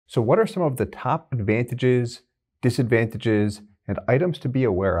So what are some of the top advantages, disadvantages, and items to be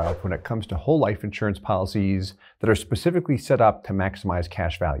aware of when it comes to whole life insurance policies that are specifically set up to maximize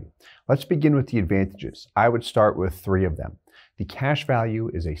cash value? Let's begin with the advantages. I would start with three of them. The cash value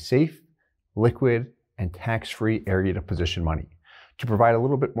is a safe, liquid, and tax-free area to position money. To provide a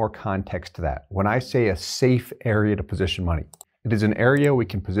little bit more context to that, when I say a safe area to position money, it is an area we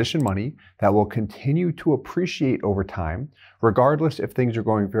can position money that will continue to appreciate over time, regardless if things are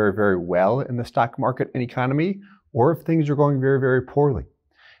going very, very well in the stock market and economy, or if things are going very, very poorly.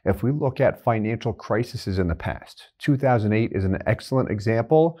 If we look at financial crises in the past, 2008 is an excellent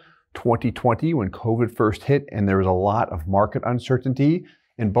example. 2020, when COVID first hit and there was a lot of market uncertainty,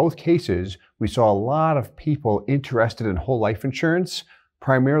 in both cases, we saw a lot of people interested in whole life insurance,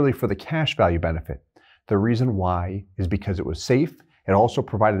 primarily for the cash value benefit. The reason why is because it was safe. It also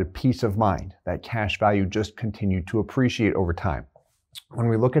provided a peace of mind. That cash value just continued to appreciate over time. When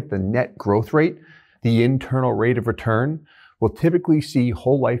we look at the net growth rate, the internal rate of return, we'll typically see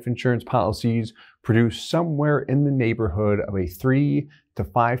whole life insurance policies produce somewhere in the neighborhood of a 3 to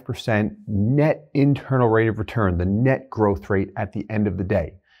 5% net internal rate of return, the net growth rate at the end of the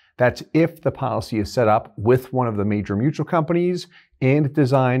day. That's if the policy is set up with one of the major mutual companies and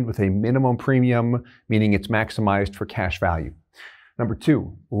designed with a minimum premium, meaning it's maximized for cash value. Number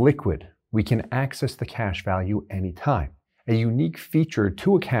two, liquid. We can access the cash value anytime. A unique feature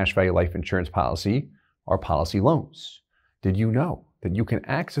to a cash value life insurance policy are policy loans. Did you know that you can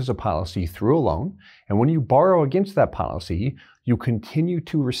access a policy through a loan, and when you borrow against that policy, you continue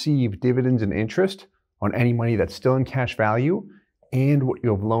to receive dividends and interest on any money that's still in cash value and what you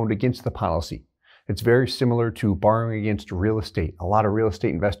have loaned against the policy? It's very similar to borrowing against real estate. A lot of real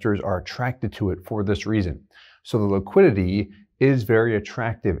estate investors are attracted to it for this reason. So the liquidity is very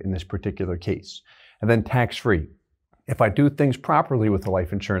attractive in this particular case. And then tax-free. If I do things properly with a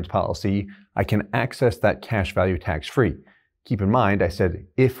life insurance policy, I can access that cash value tax-free. Keep in mind, I said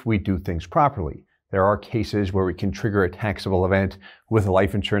if we do things properly. There are cases where we can trigger a taxable event with a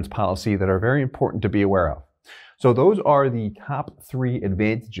life insurance policy that are very important to be aware of. So those are the top three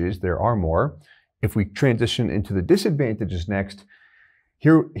advantages. There are more. If we transition into the disadvantages next,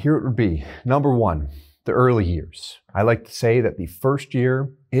 here it would be. Number one, the early years. I like to say that the first year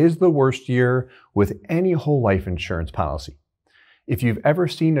is the worst year with any whole life insurance policy. If you've ever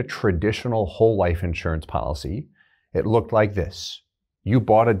seen a traditional whole life insurance policy, it looked like this. You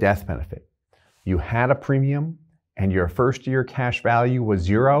bought a death benefit. You had a premium and your first year cash value was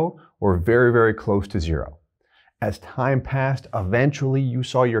zero or very, very close to zero. As time passed, eventually you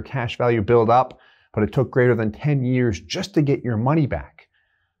saw your cash value build up, but it took greater than 10 years just to get your money back.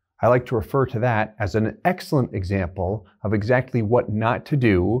 I like to refer to that as an excellent example of exactly what not to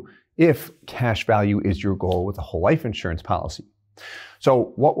do if cash value is your goal with a whole life insurance policy.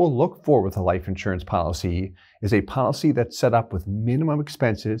 So what we'll look for with a life insurance policy is a policy that's set up with minimum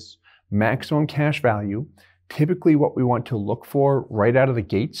expenses, maximum cash value. Typically what we want to look for right out of the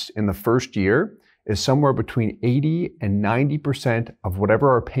gates in the first year is somewhere between 80 and 90% of whatever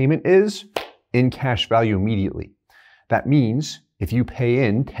our payment is in cash value immediately. That means if you pay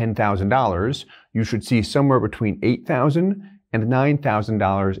in $10,000, you should see somewhere between $8,000 and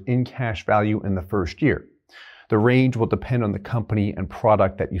 $9,000 in cash value in the first year. The range will depend on the company and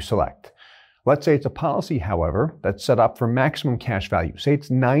product that you select. Let's say it's a policy, however, that's set up for maximum cash value. Say it's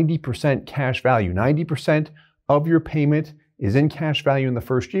 90% cash value. 90% of your payment is in cash value in the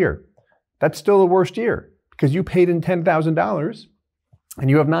first year. That's still the worst year because you paid in $10,000 and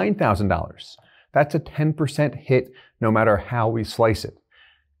you have $9,000. That's a 10% hit no matter how we slice it.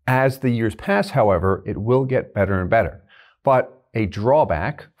 As the years pass, however, it will get better and better. But a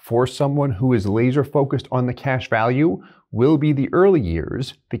drawback for someone who is laser focused on the cash value will be the early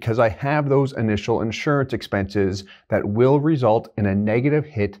years because I have those initial insurance expenses that will result in a negative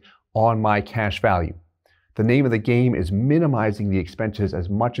hit on my cash value. The name of the game is minimizing the expenses as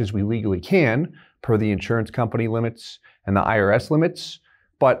much as we legally can per the insurance company limits and the IRS limits,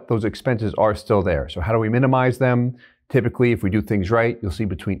 but those expenses are still there. So how do we minimize them? Typically, if we do things right, you'll see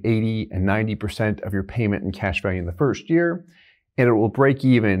between 80 and 90% of your payment in cash value in the first year, and it will break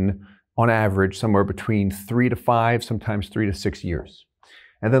even on average somewhere between 3 to 5, sometimes 3 to 6 years.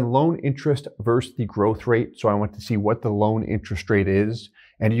 And then loan interest versus the growth rate. So I want to see what the loan interest rate is.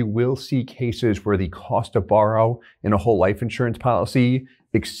 And you will see cases where the cost to borrow in a whole life insurance policy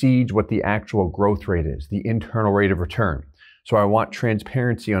exceeds what the actual growth rate is, the internal rate of return. So I want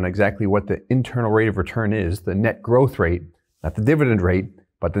transparency on exactly what the internal rate of return is, the net growth rate, not the dividend rate,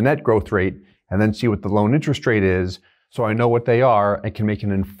 but the net growth rate, and then see what the loan interest rate is so I know what they are and can make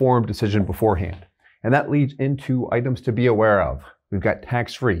an informed decision beforehand. And that leads into items to be aware of. we've got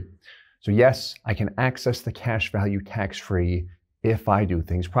tax-free. So yes, I can access the cash value tax-free if I do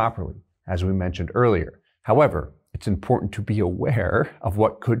things properly, as we mentioned earlier. However, it's important to be aware of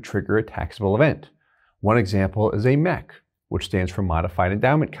what could trigger a taxable event. One example is a MEC, which stands for Modified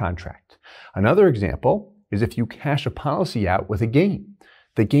Endowment Contract. Another example is if you cash a policy out with a gain.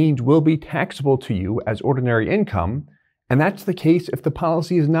 The gains will be taxable to you as ordinary income, and that's the case if the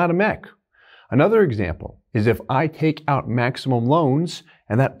policy is not a MEC. Another example is if I take out maximum loans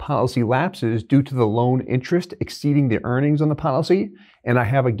and that policy lapses due to the loan interest exceeding the earnings on the policy, and I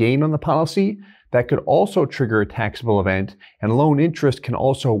have a gain on the policy, that could also trigger a taxable event, and loan interest can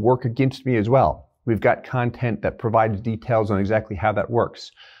also work against me as well. We've got content that provides details on exactly how that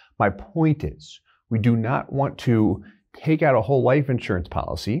works. My point is, we do not want to take out a whole life insurance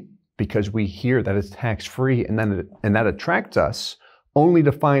policy because we hear that it's tax-free and that attracts us, only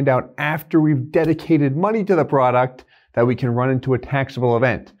to find out after we've dedicated money to the product that we can run into a taxable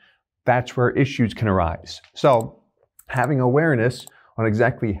event. That's where issues can arise. So having awareness on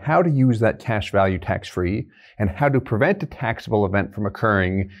exactly how to use that cash value tax-free and how to prevent a taxable event from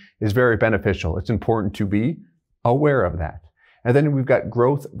occurring is very beneficial. It's important to be aware of that. And then we've got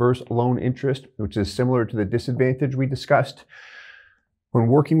growth versus loan interest, which is similar to the disadvantage we discussed. When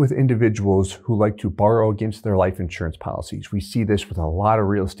working with individuals who like to borrow against their life insurance policies, we see this with a lot of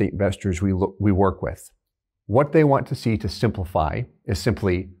real estate investors we work with. What they want to see to simplify is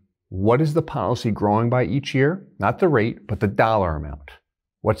simply, what is the policy growing by each year? Not the rate, but the dollar amount.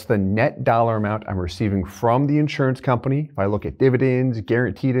 What's the net dollar amount I'm receiving from the insurance company? If I look at dividends,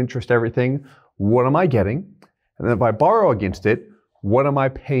 guaranteed interest, everything, what am I getting? And then if I borrow against it, what am I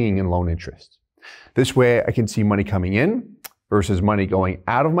paying in loan interest? This way I can see money coming in versus money going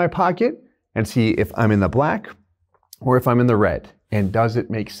out of my pocket and see if I'm in the black or if I'm in the red. And does it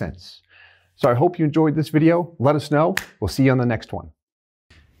make sense? So I hope you enjoyed this video. Let us know. We'll see you on the next one.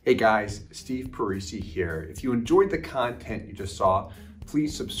 Hey guys, Steve Parisi here. If you enjoyed the content you just saw,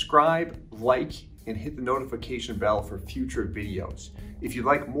 please subscribe, like, and hit the notification bell for future videos. If you'd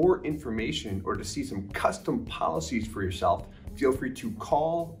like more information or to see some custom policies for yourself, feel free to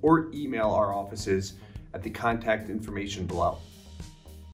call or email our offices at the contact information below.